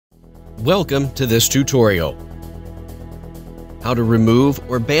Welcome to this tutorial. How to remove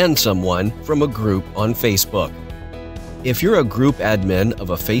or ban someone from a group on Facebook. If you're a group admin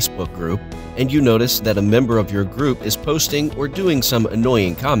of a Facebook group and you notice that a member of your group is posting or doing some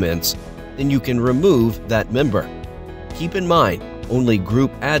annoying comments, then you can remove that member. Keep in mind, only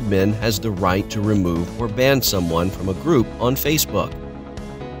group admin has the right to remove or ban someone from a group on Facebook.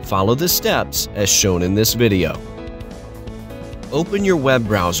 Follow the steps as shown in this video. Open your web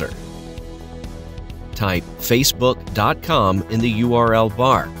browser. Type facebook.com in the URL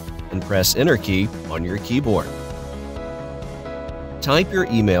bar and press Enter key on your keyboard. Type your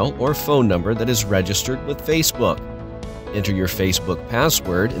email or phone number that is registered with Facebook. Enter your Facebook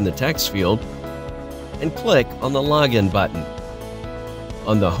password in the text field and click on the Login button.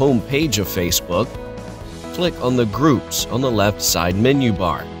 On the home page of Facebook, click on the Groups on the left side menu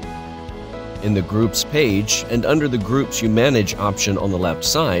bar. In the Groups page and under the Groups You Manage option on the left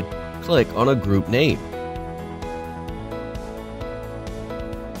side, click on a group name.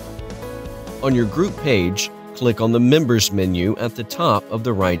 On your group page, click on the Members menu at the top of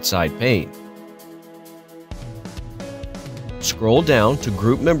the right side pane. Scroll down to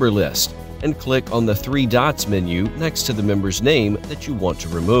Group Member List and click on the three dots menu next to the member's name that you want to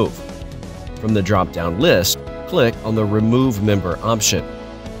remove. From the drop-down list, click on the Remove Member option.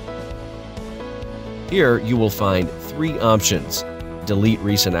 Here you will find three options: Delete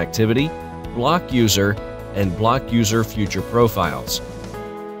Recent Activity, Block User, and Block User Future Profiles.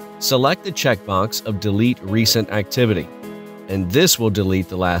 Select the checkbox of Delete Recent Activity, and this will delete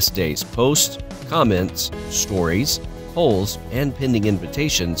the last day's posts, comments, stories, polls, and pending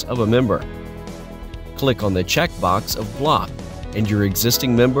invitations of a member. Click on the checkbox of Block, and your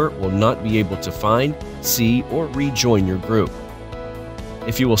existing member will not be able to find, see, or rejoin your group.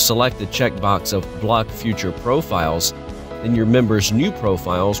 If you will select the checkbox of Block Future Profiles, then your members' new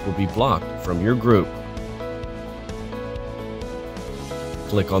profiles will be blocked from your group.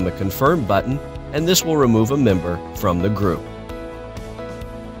 Click on the Confirm button, and this will remove a member from the group.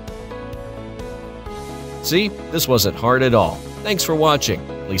 See, this wasn't hard at all. Thanks for watching.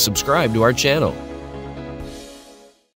 Please subscribe to our channel.